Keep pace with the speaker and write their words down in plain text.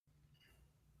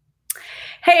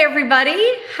Hey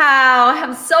everybody, how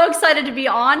I'm so excited to be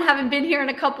on. Haven't been here in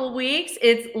a couple of weeks.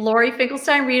 It's Lori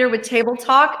Finkelstein Reader with Table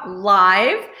Talk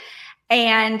Live.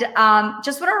 And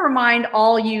just want to remind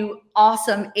all you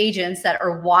awesome agents that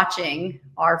are watching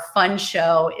our fun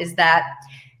show is that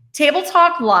Table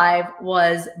Talk Live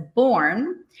was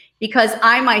born because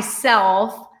I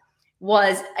myself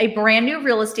was a brand new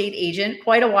real estate agent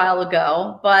quite a while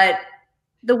ago, but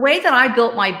the way that I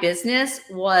built my business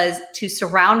was to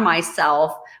surround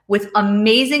myself with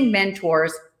amazing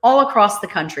mentors all across the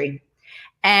country.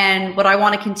 And what I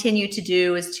want to continue to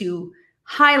do is to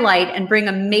highlight and bring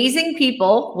amazing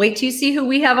people, wait till you see who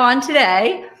we have on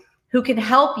today, who can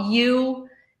help you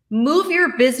move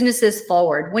your businesses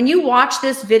forward. When you watch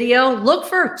this video, look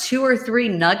for 2 or 3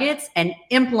 nuggets and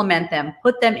implement them,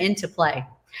 put them into play.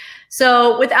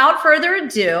 So without further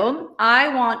ado,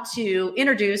 I want to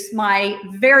introduce my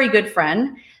very good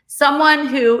friend, someone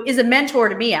who is a mentor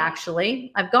to me,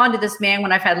 actually. I've gone to this man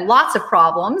when I've had lots of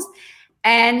problems,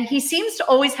 and he seems to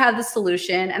always have the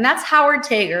solution, and that's Howard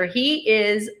Tager. He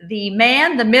is the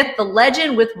man, the myth, the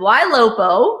legend with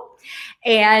YLOPO.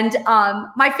 And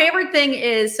my favorite thing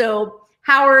is, so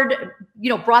Howard,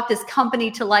 brought this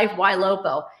company to life,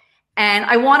 YLOPO. And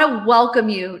I want to welcome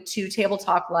you to Table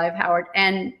Talk Live, Howard.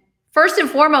 And first and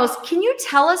foremost, can you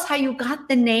tell us how you got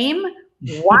the name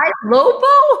YLOPO?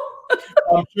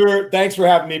 I'm sure. Thanks for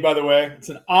having me, by the way. It's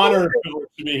an honor and privilege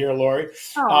to be here, Lori.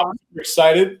 I'm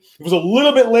excited. It was a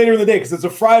little bit later in the day because it's a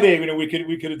Friday. We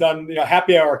could have done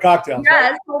happy hour cocktails.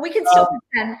 Yes, right? Well, we can still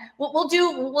pretend. We'll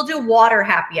do water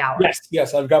happy hour.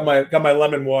 Yes. I've got my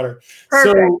lemon water.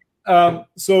 Perfect.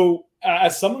 So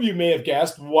as some of you may have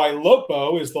guessed,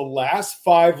 YLOPO is the last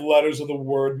 5 letters of the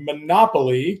word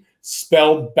monopoly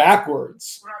spelled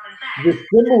backwards. The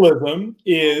symbolism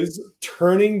is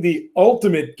turning the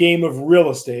ultimate game of real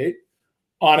estate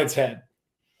on its head.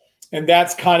 And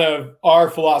that's kind of our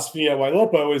philosophy at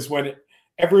YLOPO is when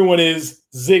everyone is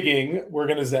zigging, we're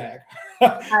going to zag.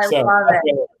 I love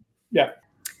it. Yeah.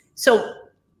 So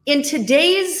in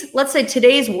today's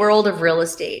world of real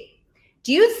estate,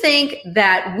 do you think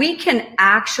that we can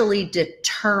actually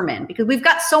determine, because we've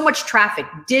got so much traffic,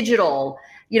 digital,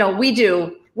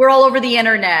 we're all over the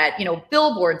internet,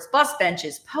 billboards, bus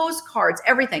benches, postcards,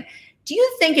 everything. Do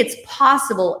you think it's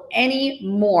possible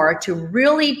anymore to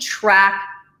really track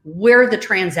where the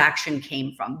transaction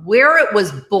came from, where it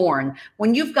was born,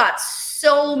 when you've got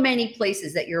so many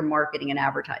places that you're marketing and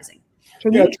advertising?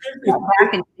 Can you go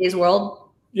back in today's world?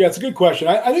 Yeah, it's a good question.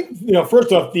 I think,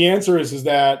 first off, the answer is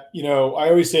that, I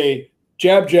always say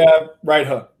jab, jab, right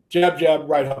hook, jab, jab,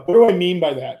 right hook. What do I mean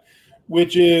by that?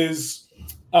 Which is,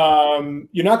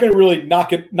 you're not going to really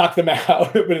knock them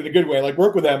out, but in a good way, like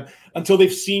work with them until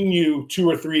they've seen you 2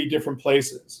 or 3 different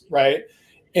places, right?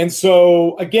 And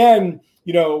so again,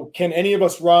 can any of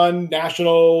us run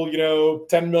national,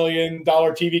 $10 million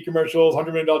TV commercials,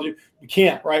 $100 million? We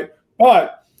can't, right?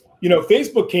 But,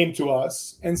 Facebook came to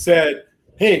us and said,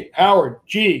 hey, Howard,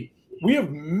 we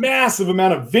have massive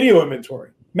amount of video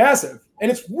inventory, massive. And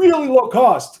it's really low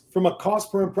cost from a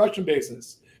cost per impression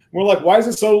basis. We're like, why is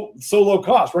it so low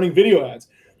cost running video ads?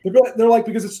 They're like,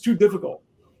 because it's too difficult.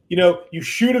 You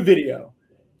shoot a video,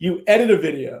 you edit a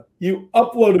video, you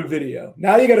upload a video.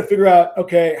 Now you got to figure out,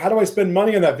 okay, how do I spend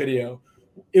money on that video?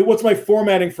 What's my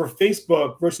formatting for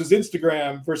Facebook versus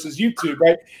Instagram versus YouTube,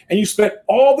 right? And you spent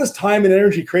all this time and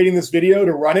energy creating this video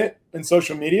to run it in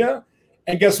social media.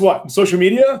 And guess what? In social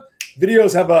media,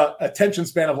 videos have a attention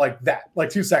span of like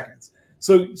 2 seconds.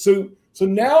 So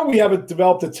now we have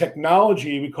developed a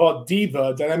technology, we call it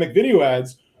Diva, dynamic video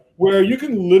ads, where you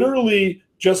can literally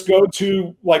just go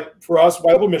to, like for us,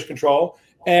 YLOPO Mission Control,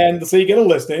 and let's say you get a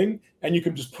listing, and you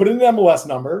can just put in an MLS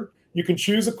number, you can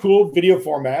choose a cool video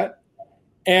format,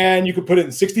 and you can put it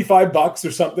in $65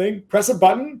 or something, press a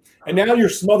button, and now you're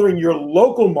smothering your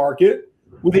local market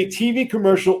with a TV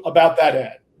commercial about that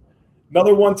ad.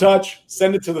 Another one touch,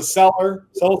 send it to the seller,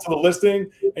 sell it to the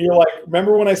listing. And you're like,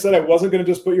 remember when I said I wasn't going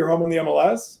to just put your home on the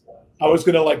MLS? I was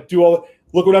going to do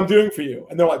look what I'm doing for you.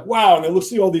 And they're like, wow. And they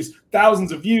see all these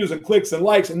thousands of views and clicks and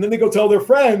likes. And then they go tell their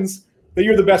friends that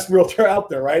you're the best realtor out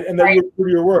there, right? And then you're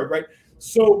your word, right?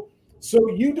 So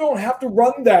you don't have to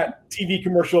run that TV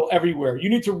commercial everywhere. You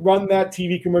need to run that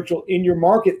TV commercial in your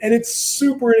market. And it's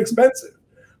super inexpensive.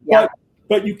 Yeah.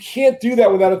 But you can't do that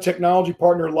without a technology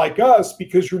partner like us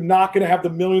because you're not going to have the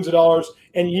millions of dollars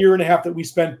and year and a half that we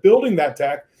spent building that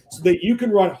tech so that you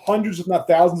can run hundreds, if not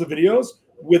thousands of videos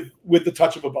with the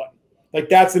touch of a button. Like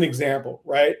that's an example,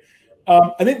 right?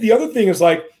 I think the other thing is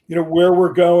where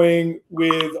we're going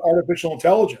with artificial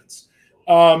intelligence.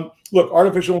 Look,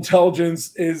 artificial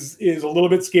intelligence is a little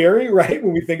bit scary, right?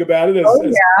 When we think about it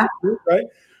right?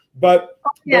 But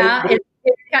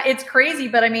it's crazy.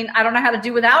 But I mean, I don't know how to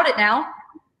do without it now.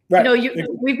 Right.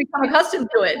 We've become accustomed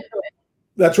to it.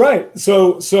 That's right.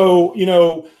 So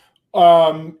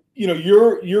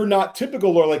you're not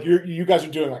typical, or like you guys are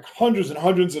doing like hundreds and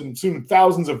hundreds and soon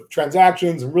thousands of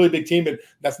transactions and really big team. But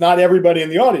that's not everybody in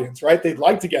the audience, right? They'd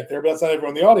like to get there, but that's not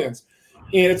everyone in the audience.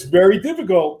 And it's very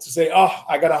difficult to say, oh,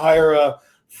 I got to hire a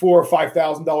 $4,000 or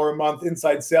 $5,000 a month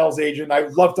inside sales agent.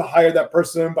 I'd love to hire that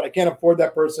person, but I can't afford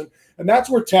that person. And that's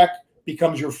where tech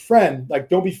becomes your friend. Like,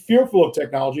 don't be fearful of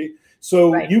technology.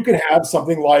 So you can have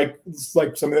something like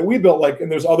something that we built,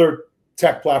 and there's other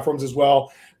tech platforms as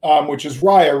well, which is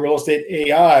Raya, Real Estate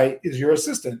AI is your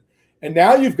assistant. And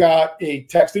now you've got a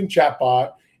texting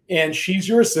chatbot, and she's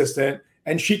your assistant.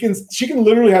 And she can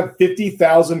literally have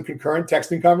 50,000 concurrent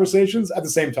texting conversations at the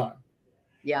same time.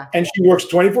 Yeah. And she works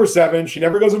 24/7. She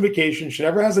never goes on vacation. She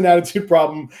never has an attitude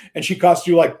problem. And she costs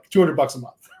you like $200 a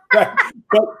month. Right?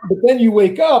 but then you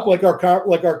wake up, like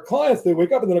our clients, they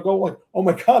wake up and they'll go like, oh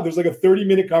my God, there's like a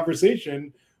 30-minute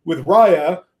conversation with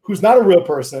Raya, who's not a real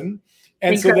person.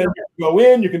 And so then you go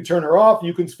in, you can turn her off,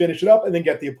 you can finish it up and then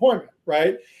get the appointment.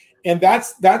 Right. And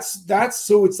that's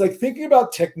so it's like thinking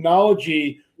about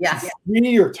technology to free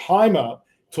your time up,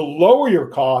 to lower your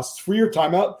costs, free your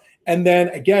time up, and then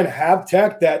again have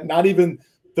tech that not even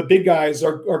the big guys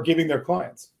are giving their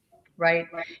clients. Right.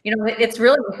 It's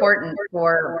really important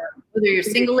for whether you're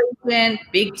single agent,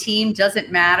 big team,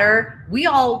 doesn't matter. We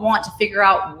all want to figure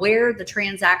out where the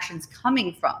transaction's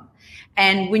coming from.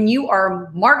 And when you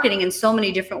are marketing in so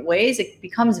many different ways, it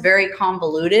becomes very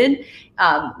convoluted,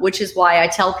 which is why I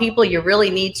tell people you really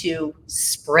need to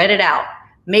spread it out.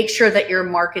 Make sure that you're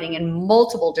marketing in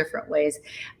multiple different ways.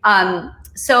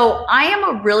 So I am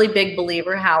a really big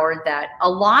believer, Howard, that a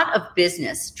lot of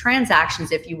business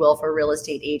transactions, if you will, for real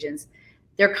estate agents,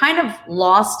 they're kind of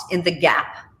lost in the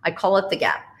gap. I call it the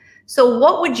gap. So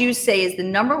what would you say is the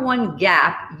number one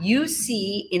gap you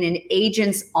see in an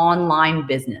agent's online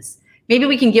business? Maybe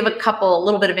we can give a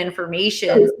little bit of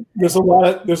information. There's a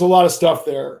lot of stuff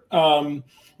there.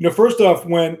 First off,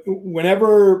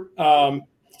 whenever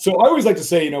so I always like to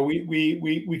say,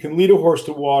 we can lead a horse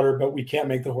to water, but we can't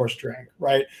make the horse drink,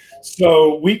 right?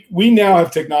 So we now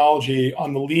have technology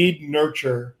on the lead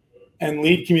nurture and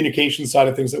lead communication side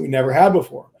of things that we never had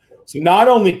before. So not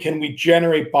only can we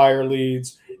generate buyer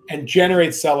leads and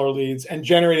generate seller leads and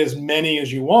generate as many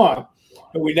as you want,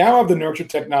 but we now have the nurture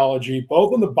technology,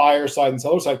 both on the buyer side and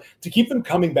seller side, to keep them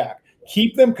coming back.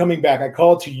 Keep them coming back. I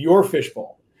call it to your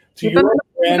fishbowl, to your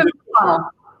brand.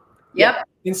 Yep.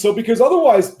 And so, because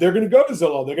otherwise they're going to go to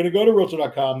Zillow, they're going to go to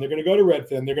Realtor.com, they're going to go to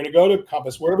Redfin, they're going to go to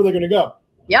Compass, wherever they're going to go.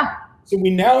 Yeah. So we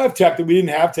now have tech that we didn't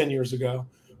have 10 years ago,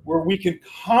 where we can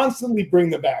constantly bring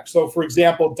them back. So, for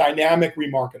example, dynamic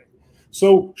remarketing.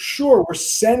 So, sure, we're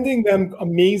sending them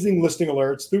amazing listing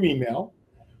alerts through email,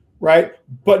 right?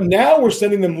 But now we're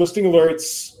sending them listing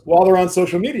alerts while they're on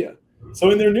social media. So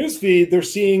in their newsfeed, they're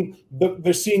seeing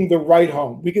the right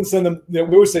home. We can send them. We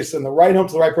always say send the right home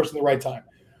to the right person at the right time.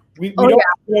 We don't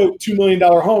show $2 million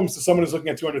homes to someone who's looking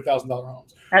at $200,000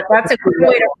 homes. That's a good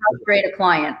way to frustrate a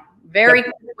client. Very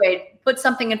good way. Put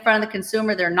something in front of the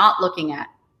consumer they're not looking at.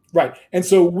 Right. And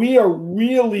so we are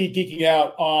really geeking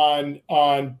out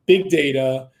on big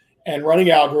data and running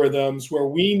algorithms where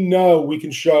we know we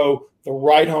can show the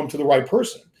right home to the right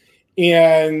person.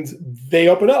 And they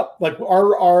open up,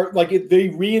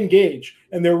 they re-engage,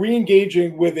 and they're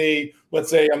re-engaging with let's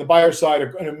say on the buyer side,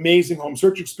 an amazing home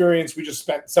search experience. We just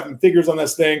spent 7 figures on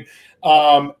this thing.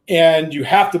 And you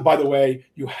have to, by the way,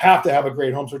 have a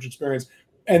great home search experience.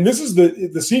 And this is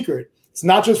the secret. It's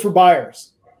not just for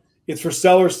buyers. It's for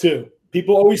sellers too.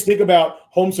 People always think about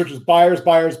home searches, buyers.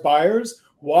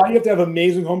 Why do you have to have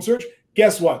amazing home search?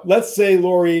 Guess what? Let's say,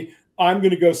 Lori, I'm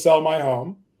going to go sell my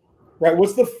home. Right?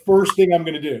 What's the first thing I'm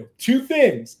going to do? 2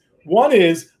 things. One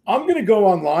is I'm going to go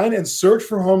online and search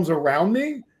for homes around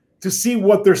me to see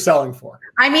what they're selling for.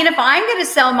 I mean, if I'm going to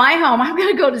sell my home, I'm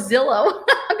going to go to Zillow.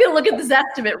 I'm going to look at the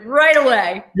Zestimate right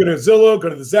away. You're going to Zillow, go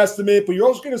to the Zestimate, but you're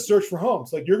also going to search for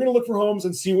homes. Like you're going to look for homes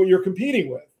and see what you're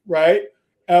competing with, right?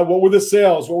 What were the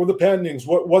sales? What were the pendings?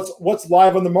 What's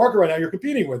live on the market right now you're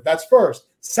competing with? That's first.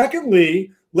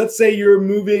 Secondly, let's say you're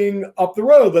moving up the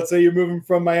road. Let's say you're moving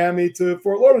from Miami to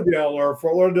Fort Lauderdale or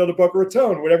Fort Lauderdale to Boca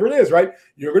Raton, whatever it is, right?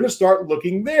 You're going to start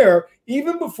looking there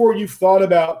even before you've thought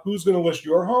about who's going to list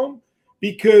your home,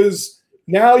 because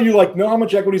now you know how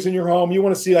much equity is in your home. You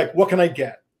want to see what can I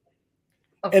get?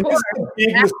 And this is a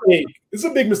big mistake. This is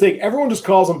a big mistake. Everyone just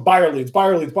calls them buyer leads,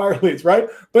 right?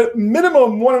 But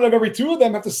minimum 1 out of every 2 of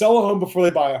them have to sell a home before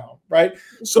they buy a home, right?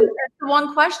 So that's the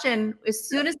one question. As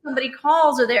soon as somebody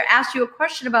calls or they ask you a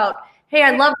question about, hey,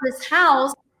 I love this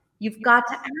house, you've got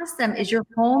to ask them, is your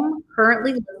home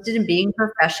currently listed and being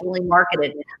professionally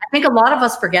marketed? I think a lot of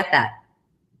us forget that.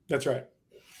 That's right.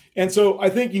 And so I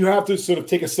think you have to sort of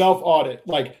take a self-audit,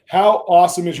 like how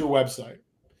awesome is your website?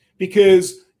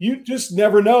 Because you just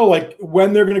never know, like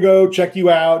when they're going to go check you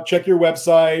out, check your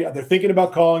website. They're thinking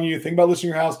about calling you, thinking about listing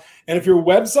your house. And if your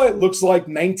website looks like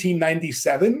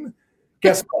 1997,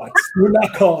 guess what? We're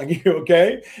not calling you,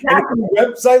 okay? Exactly. And if your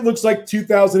website looks like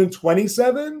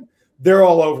 2027, they're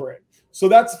all over it. So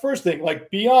that's the first thing. Like,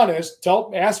 be honest.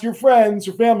 Ask your friends,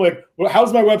 your family, like, well, how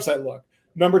does my website look?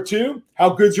 Number two,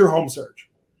 how good's your home search?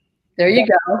 There you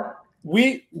go.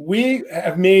 We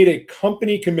have made a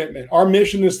company commitment. Our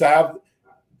mission is to have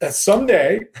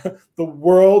someday the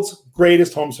world's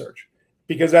greatest home search.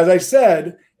 Because as I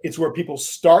said, it's where people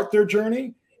start their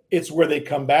journey. It's where they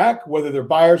come back, whether they're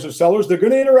buyers or sellers, they're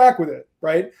going to interact with it,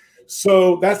 right?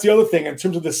 So that's the other thing in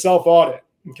terms of the self-audit,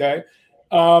 okay?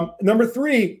 Number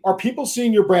three, are people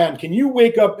seeing your brand? Can you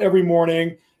wake up every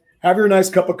morning, have your nice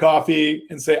cup of coffee,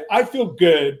 and say, I feel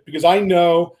good because I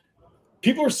know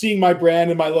people are seeing my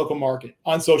brand in my local market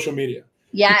on social media?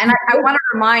 Yeah, and I want to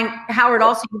remind Howard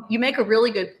also, you make a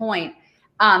really good point.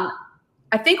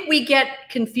 I think we get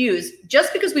confused.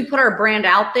 Just because we put our brand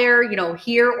out there,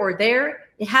 here or there,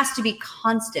 it has to be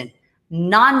constant,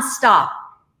 nonstop.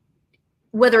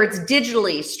 Whether it's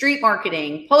digitally, street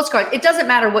marketing, postcards, it doesn't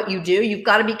matter what you do. You've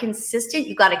got to be consistent.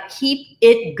 You've got to keep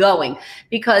it going.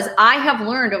 Because I have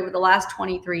learned over the last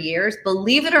 23 years,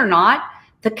 believe it or not,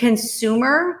 the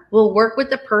consumer will work with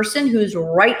the person who's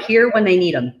right here when they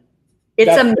need them.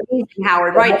 It's amazing,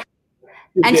 Howard, right?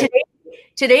 And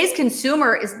today's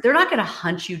consumer they're not going to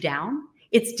hunt you down.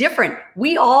 It's different.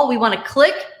 We want to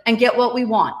click and get what we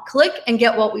want. Click and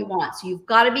get what we want. So you've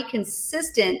got to be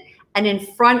consistent and in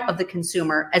front of the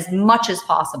consumer as much as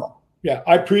possible. Yeah,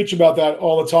 I preach about that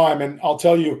all the time. And I'll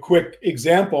tell you a quick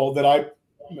example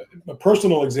a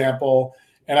personal example,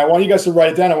 and I want you guys to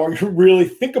write it down. I want you to really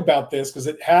think about this because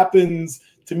it happens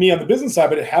to me on the business side,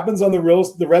 but it happens on the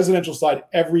residential side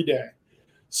every day.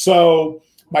 So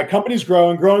my company's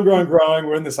growing.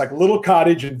 We're in this like little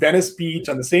cottage in Venice Beach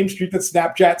on the same street that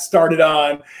Snapchat started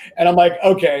on. And I'm like,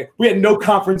 okay, we had no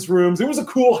conference rooms. It was a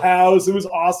cool house. It was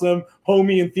awesome,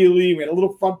 homey and feely. We had a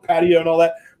little front patio and all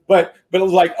that. But it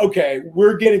was like, okay,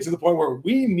 we're getting to the point where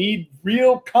we need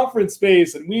real conference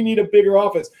space and we need a bigger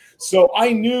office. So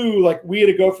I knew like we had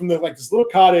to go from this little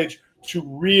cottage to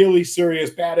really serious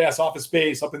badass office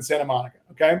space up in Santa Monica.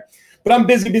 Okay. But I'm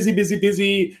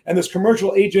busy. And there's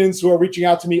commercial agents who are reaching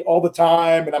out to me all the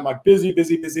time. And I'm like, busy.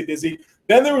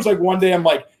 Then there was like one day I'm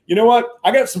like, you know what?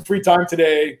 I got some free time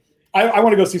today. I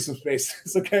want to go see some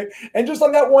spaces. Okay. And just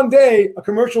on that one day, a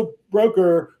commercial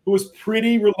broker who was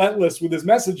pretty relentless with his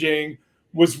messaging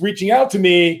was reaching out to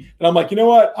me. And I'm like, you know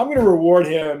what? I'm going to reward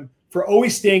him for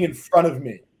always staying in front of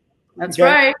me. That's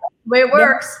right. The way it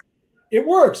works. It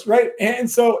works, right? And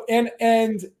so,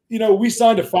 we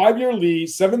signed a 5-year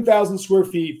lease, 7,000 square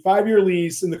feet, 5-year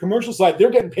lease. In the commercial side, they're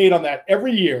getting paid on that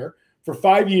every year for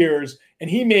 5 years. And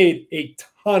he made a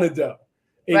ton of dough.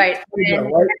 Right.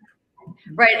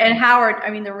 And Howard, I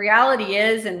mean, the reality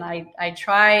is, and I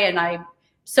try, and I'm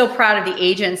so proud of the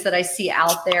agents that I see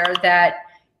out there that,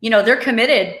 they're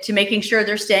committed to making sure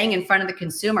they're staying in front of the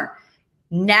consumer.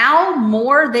 Now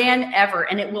more than ever,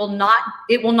 and it will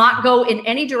not go in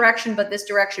any direction but this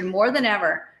direction more than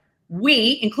ever.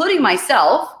 We, including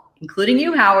myself, including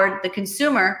you, Howard, the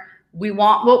consumer, we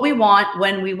want what we want,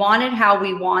 when we want it, how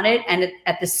we want it, and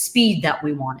at the speed that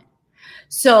we want it.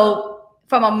 So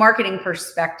from a marketing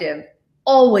perspective,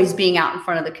 always being out in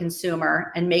front of the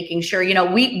consumer and making sure,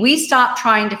 we stopped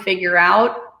trying to figure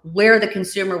out where the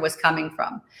consumer was coming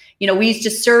from. We used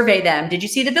to survey them. Did you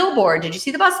see the billboard? Did you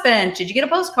see the bus bench? Did you get a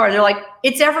postcard? They're like,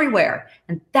 it's everywhere.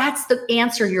 And that's the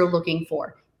answer you're looking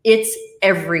for. It's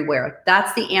everywhere.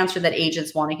 That's the answer that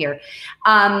agents want to hear.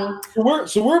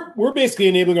 We're basically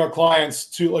enabling our clients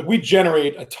to, we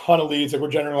generate a ton of leads. We're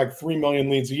generating 3 million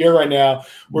leads a year right now.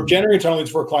 We're generating a ton of leads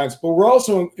for our clients, but we're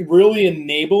also really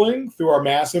enabling through our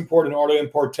mass import and auto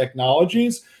import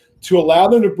technologies to allow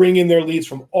them to bring in their leads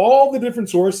from all the different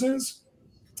sources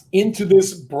into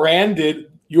this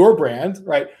your brand,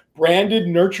 right? Branded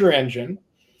nurture engine.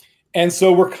 And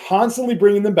so we're constantly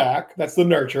bringing them back. That's the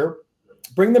nurture.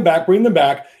 Bring them back.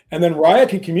 And then Raya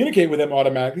can communicate with them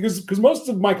automatically because most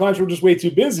of my clients were just way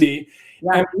too busy.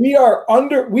 Yeah.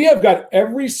 And we have got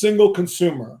every single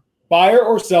consumer, buyer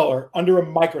or seller, under a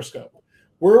microscope.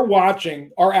 We're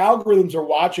watching, our algorithms are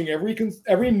watching every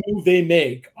move they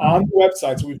make on the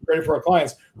website. So we've created for our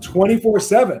clients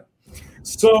 24/7.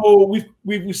 So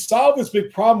we've solved this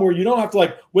big problem where you don't have to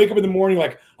like wake up in the morning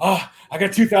like, I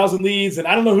got 2,000 leads and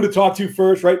I don't know who to talk to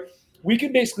first, right? We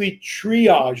can basically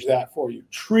triage that for you.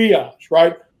 Triage,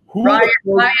 right?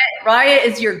 Raya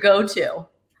is your go-to.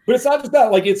 But it's not just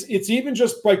that. Like it's even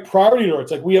just like priority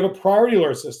alerts. Like we have a priority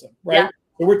alert system, right? Yeah.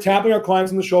 So we're tapping our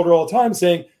clients on the shoulder all the time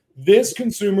saying, this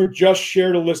consumer just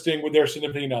shared a listing with their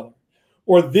significant other.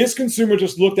 Or this consumer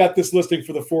just looked at this listing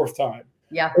for the 4th time.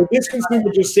 Yeah. Or this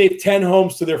consumer just saved 10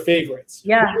 homes to their favorites.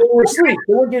 Yeah. They were asleep.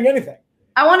 They weren't doing anything.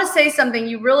 I want to say something.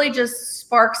 You really just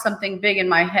sparked something big in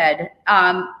my head.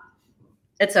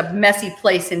 It's a messy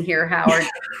place in here, Howard.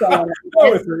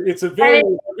 It's a very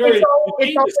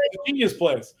genius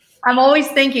place. I'm always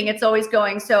thinking, it's always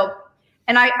going. So,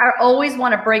 and I always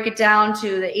want to break it down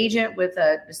to the agent with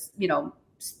a,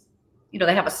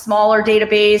 they have a smaller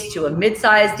database to a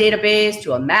mid-sized database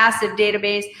to a massive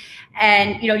database.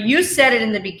 And, you said it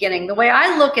in the beginning, the way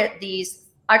I look at these,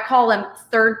 I call them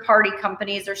third-party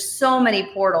companies. There's so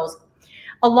many portals.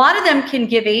 A lot of them can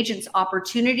give agents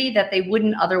opportunity that they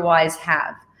wouldn't otherwise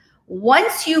have.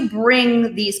 Once you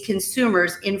bring these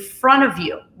consumers in front of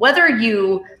you, whether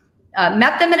you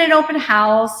met them at an open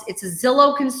house, it's a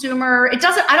Zillow consumer,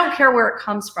 I don't care where it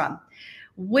comes from.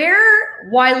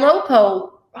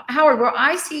 Ylopo, Howard, where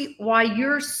I see why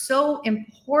you're so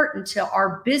important to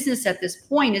our business at this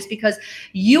point is because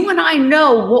you and I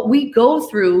know what we go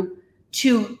through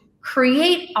to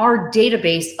create our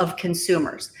database of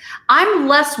consumers. I'm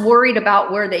less worried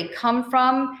about where they come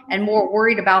from and more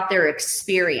worried about their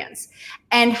experience.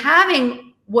 And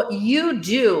having what you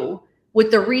do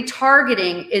with the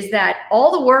retargeting is that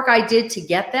all the work I did to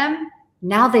get them,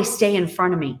 now they stay in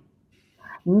front of me.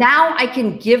 Now I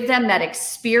can give them that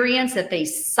experience that they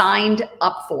signed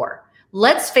up for.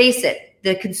 Let's face it,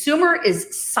 the consumer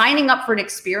is signing up for an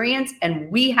experience and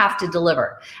we have to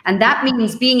deliver. And that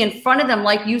means being in front of them,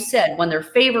 like you said, when they're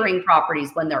favoring properties,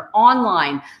 when they're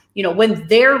online, when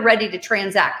they're ready to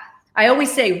transact. I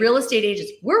always say, real estate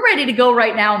agents, we're ready to go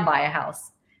right now and buy a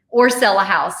house or sell a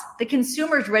house. The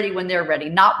consumer's ready when they're ready,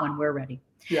 not when we're ready.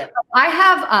 Yeah. I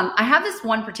have this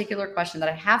one particular question that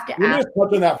I have to ask. Let me just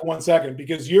touch on that for 1 second,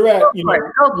 because you're at,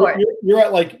 you're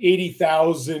at like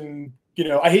 80,000,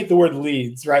 I hate the word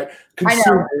leads, right?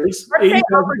 Consumers,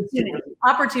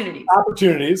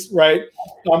 opportunities, right?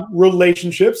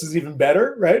 Relationships is even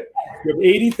better, right? You have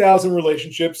 80,000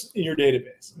 relationships in your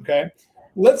database. Okay.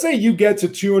 Let's say you get to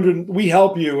 200, we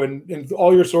help you and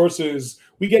all your sources,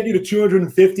 we get you to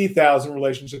 250,000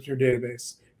 relationships in your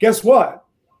database. Guess what?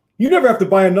 You never have to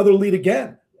buy another lead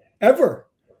again, ever.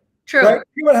 True. Right?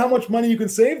 Think about how much money you can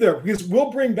save there, because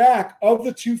we'll bring back, of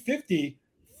the 250,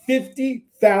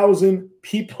 50,000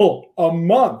 people a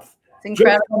month. It's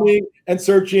incredible. Just coming and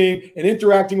searching and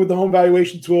interacting with the home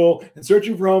valuation tool and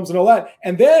searching for homes and all that.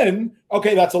 And then,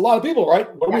 okay, that's a lot of people, right?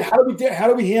 How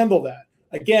do we handle that?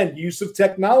 Again, use of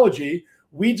technology.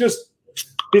 We just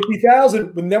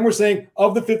 50,000, and then we're saying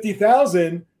of the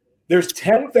 50,000, there's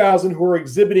 10,000 who are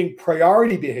exhibiting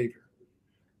priority behavior.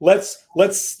 Let's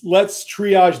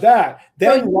triage that.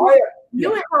 Then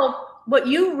what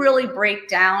you really break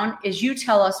down is you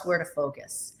tell us where to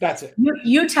focus. That's it.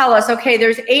 You tell us, okay,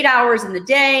 there's 8 hours in the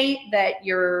day that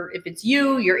if it's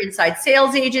your inside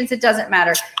sales agents, it doesn't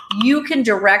matter. You can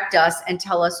direct us and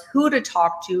tell us who to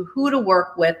talk to, who to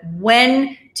work with,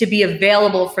 when to be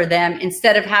available for them,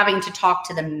 instead of having to talk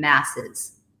to the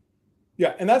masses.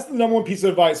 Yeah, and that's the number one piece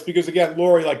of advice, because again,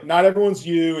 Lori, like not everyone's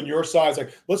you and your size.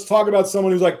 Like, let's talk about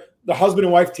someone who's like the husband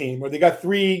and wife team, where they got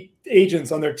 3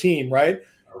 agents on their team, right?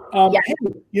 Hey,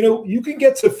 you can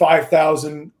get to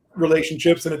 5,000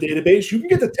 relationships in a database. You can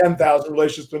get to 10,000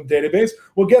 relationships in a database.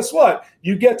 Well, guess what?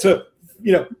 You get to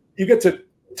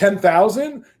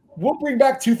 10,000. We'll bring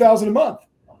back 2,000 a month.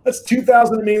 That's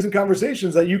 2,000 amazing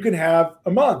conversations that you can have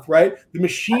a month, right? The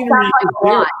machinery is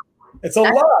there. It's a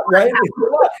lot, right? It's a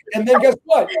lot. And then guess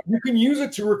what? You can use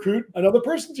it to recruit another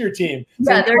person to your team.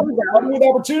 Yeah, there you go. With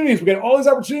opportunities. We got all these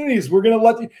opportunities. We're going to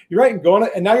let you, you're right, and go on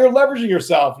it. And now you're leveraging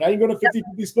yourself. Now you go to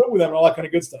 50-50 split with them and all that kind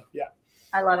of good stuff. Yeah.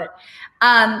 I love it.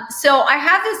 So I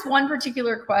have this one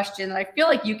particular question that I feel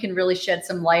like you can really shed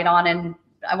some light on, and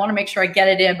I want to make sure I get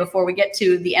it in before we get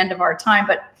to the end of our time.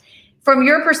 But from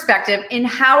your perspective, in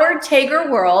Howard Tager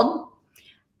world,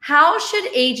 what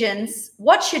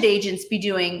should agents be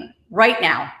doing right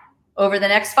now over the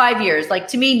next 5 years? Like,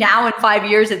 to me now, in 5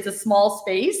 years, it's a small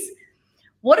space.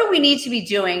 What do we need to be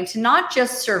doing to not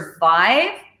just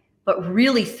survive, but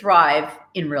really thrive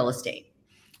in real estate?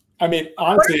 I mean,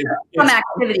 honestly, some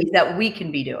activities that we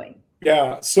can be doing.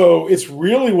 Yeah. So it's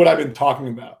really what I've been talking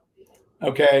about.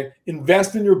 Okay.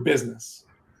 Invest in your business.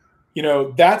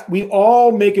 that we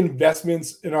all make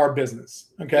investments in our business.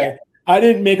 Okay. Yeah. I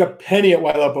didn't make a penny at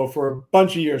Ylopo for a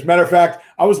bunch of years. Matter of fact,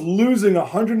 I was losing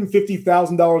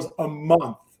 $150,000 a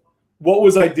month. What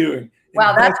was I doing?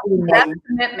 Wow, that's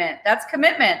commitment. That's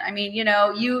commitment. I mean,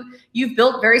 you've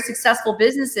built very successful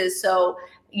businesses, so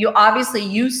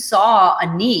you saw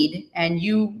a need and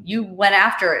you went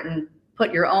after it and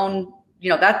put your own.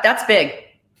 That's big.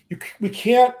 We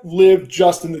can't live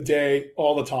just in the day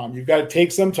all the time. You've got to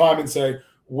take some time and say,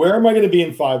 where am I going to be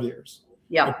in 5 years?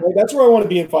 Yeah, okay, that's where I want to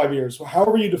be in 5 years. So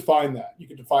however you define that, you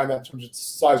can define that in terms of the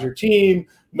size of your team,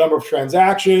 number of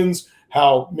transactions,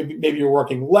 how maybe you're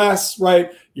working less,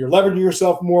 right? You're leveraging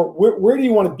yourself more. Where do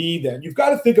you want to be then? You've got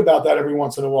to think about that every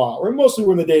once in a while. Or mostly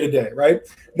we're in the day-to-day, right?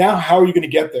 Now, how are you going to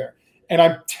get there? And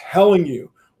I'm telling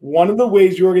you, one of the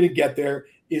ways you're going to get there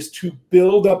is to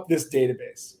build up this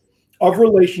database of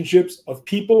relationships of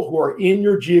people who are in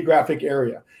your geographic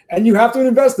area. And you have to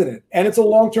invest in it. And it's a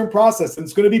long-term process. And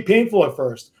it's going to be painful at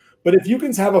first. But if you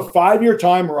can have a 5-year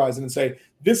time horizon and say,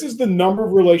 this is the number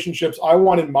of relationships I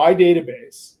want in my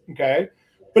database, okay?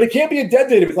 But it can't be a dead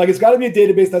database. Like, it's got to be a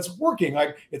database that's working.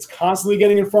 Like, it's constantly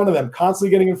getting in front of them,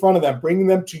 bringing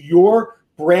them to your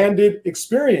branded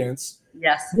experience.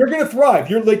 Yes. You're going to thrive.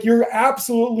 You're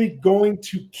absolutely going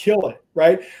to kill it,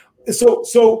 right?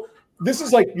 So this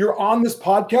is like, you're on this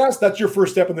podcast. That's your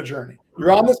first step in the journey.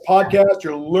 You're on this podcast.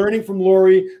 You're learning from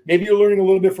Lori. Maybe you're learning a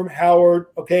little bit from Howard.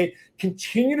 Okay.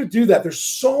 Continue to do that. There's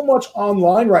so much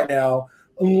online right now.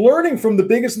 Learning from the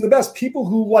biggest and the best people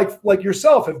who like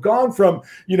yourself have gone from,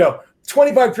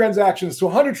 25 transactions to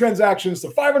 100 transactions to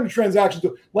 500 transactions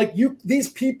to these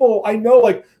people. I know,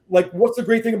 like what's the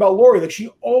great thing about Lori? Like, she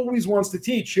always wants to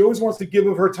teach. She always wants to give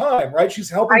of her time, right? She's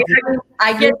helping people.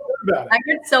 I get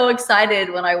so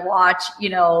excited when I watch,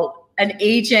 an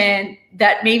agent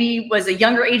that maybe was a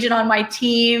younger agent on my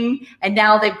team, and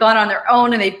now they've gone on their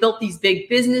own and they've built these big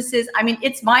businesses. I mean,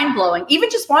 it's mind blowing. Even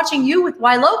just watching you with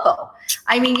Ylopo.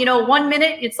 I mean, 1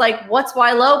 minute it's like, what's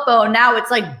Ylopo? Now it's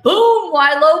like, boom,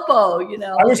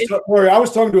 Ylopo. I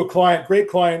was talking to a client, great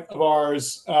client of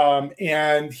ours,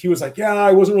 and he was like, yeah,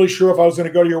 I wasn't really sure if I was going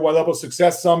to go to your Ylopo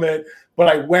Success Summit, but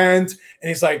I went. And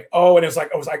he's like, oh, and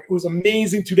it was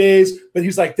amazing 2 days. But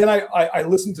he's like, then I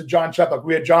listened to John Chepuk.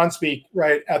 We had John speak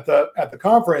right at the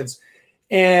conference,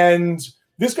 and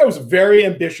this guy was a very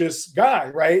ambitious guy,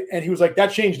 right? And he was like,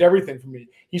 that changed everything for me.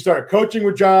 He started coaching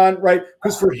with John, right?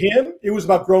 Because for him, it was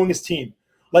about growing his team.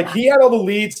 Like, he had all the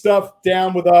lead stuff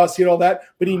down with us, he had all that,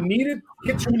 but he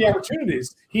hit too many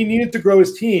opportunities. He needed to grow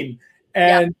his team.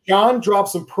 And John dropped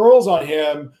some pearls on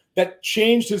him that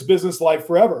changed his business life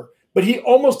forever. But he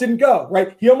almost didn't go,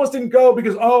 right? He almost didn't go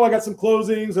because, I got some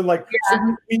closings. And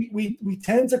so we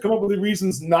tend to come up with the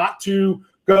reasons not to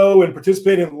go and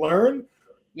participate and learn.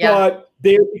 Yeah. But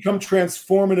they become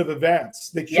transformative events.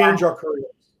 They change our careers.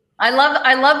 I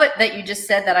love it that you just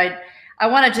said that. I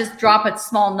want to just drop a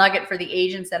small nugget for the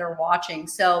agents that are watching.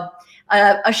 So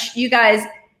you guys,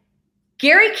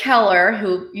 Gary Keller,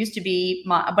 who used to be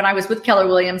when I was with Keller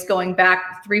Williams going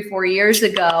back 3-4 years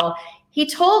ago, he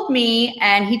told me,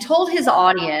 and he told his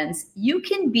audience, you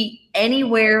can be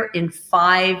anywhere in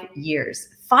 5 years.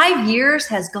 5 years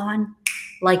has gone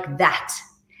like that.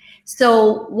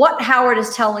 So what Howard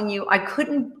is telling you, I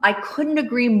couldn't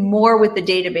agree more with the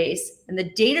database. And the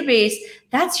database,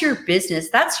 that's your business.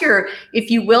 That's your, if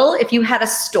you will, if you had a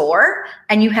store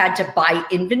and you had to buy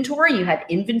inventory, you had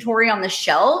inventory on the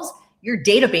shelves, your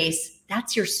database,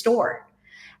 that's your store.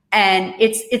 And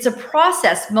it's a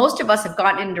process. Most of us have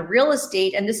gotten into real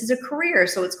estate, and this is a career,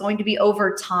 so it's going to be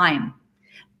over time.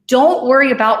 Don't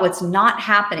worry about what's not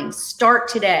happening. Start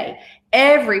today.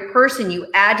 Every person you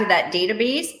add to that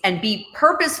database, and be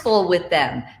purposeful with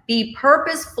them. Be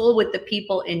purposeful with the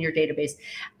people in your database.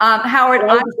 Howard,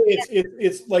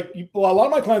 it's like a lot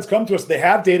of my clients come to us. They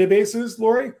have databases,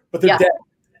 Lori, but they're dead.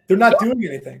 They're not doing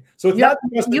anything. So it's not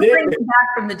just the database. You bring them back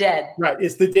from the dead. Right.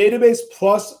 It's the database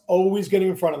plus always getting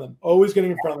in front of them, always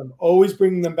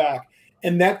bringing them back.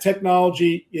 And that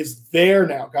technology is there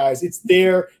now, guys. It's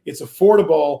there. It's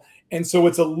affordable. And so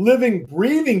it's a living,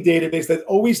 breathing database that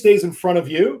always stays in front of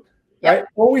you, right?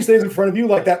 Always stays in front of you,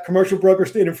 like that commercial broker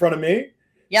stayed in front of me.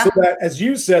 Yeah. So that, as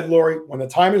you said, Lori, when the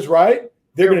time is right,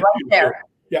 they're going to be there.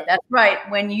 Yeah. That's right.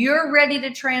 When you're ready to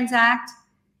transact,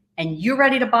 and you're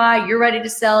ready to buy, you're ready to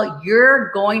sell, you're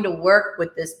going to work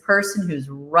with this person who's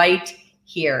right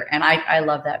here. And I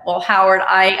love that. Well, Howard,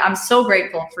 I'm so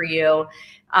grateful for you.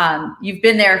 You've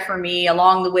been there for me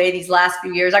along the way these last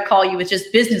few years. I call you with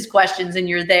just business questions and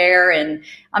you're there. And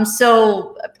I'm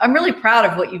really proud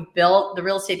of what you've built. The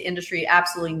real estate industry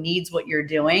absolutely needs what you're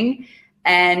doing.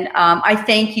 And I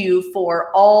thank you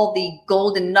for all the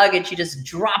golden nuggets you just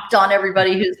dropped on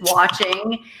everybody who's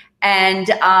watching. And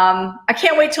I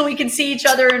can't wait till we can see each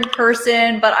other in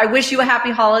person, but I wish you a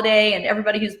happy holiday and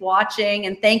everybody who's watching.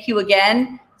 And thank you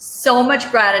again. So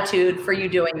much gratitude for you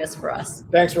doing this for us.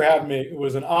 Thanks for having me. It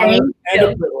was an honor and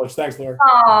a privilege. Thanks, Laura.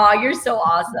 Oh, you're so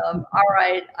awesome. All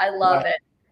right. I love it.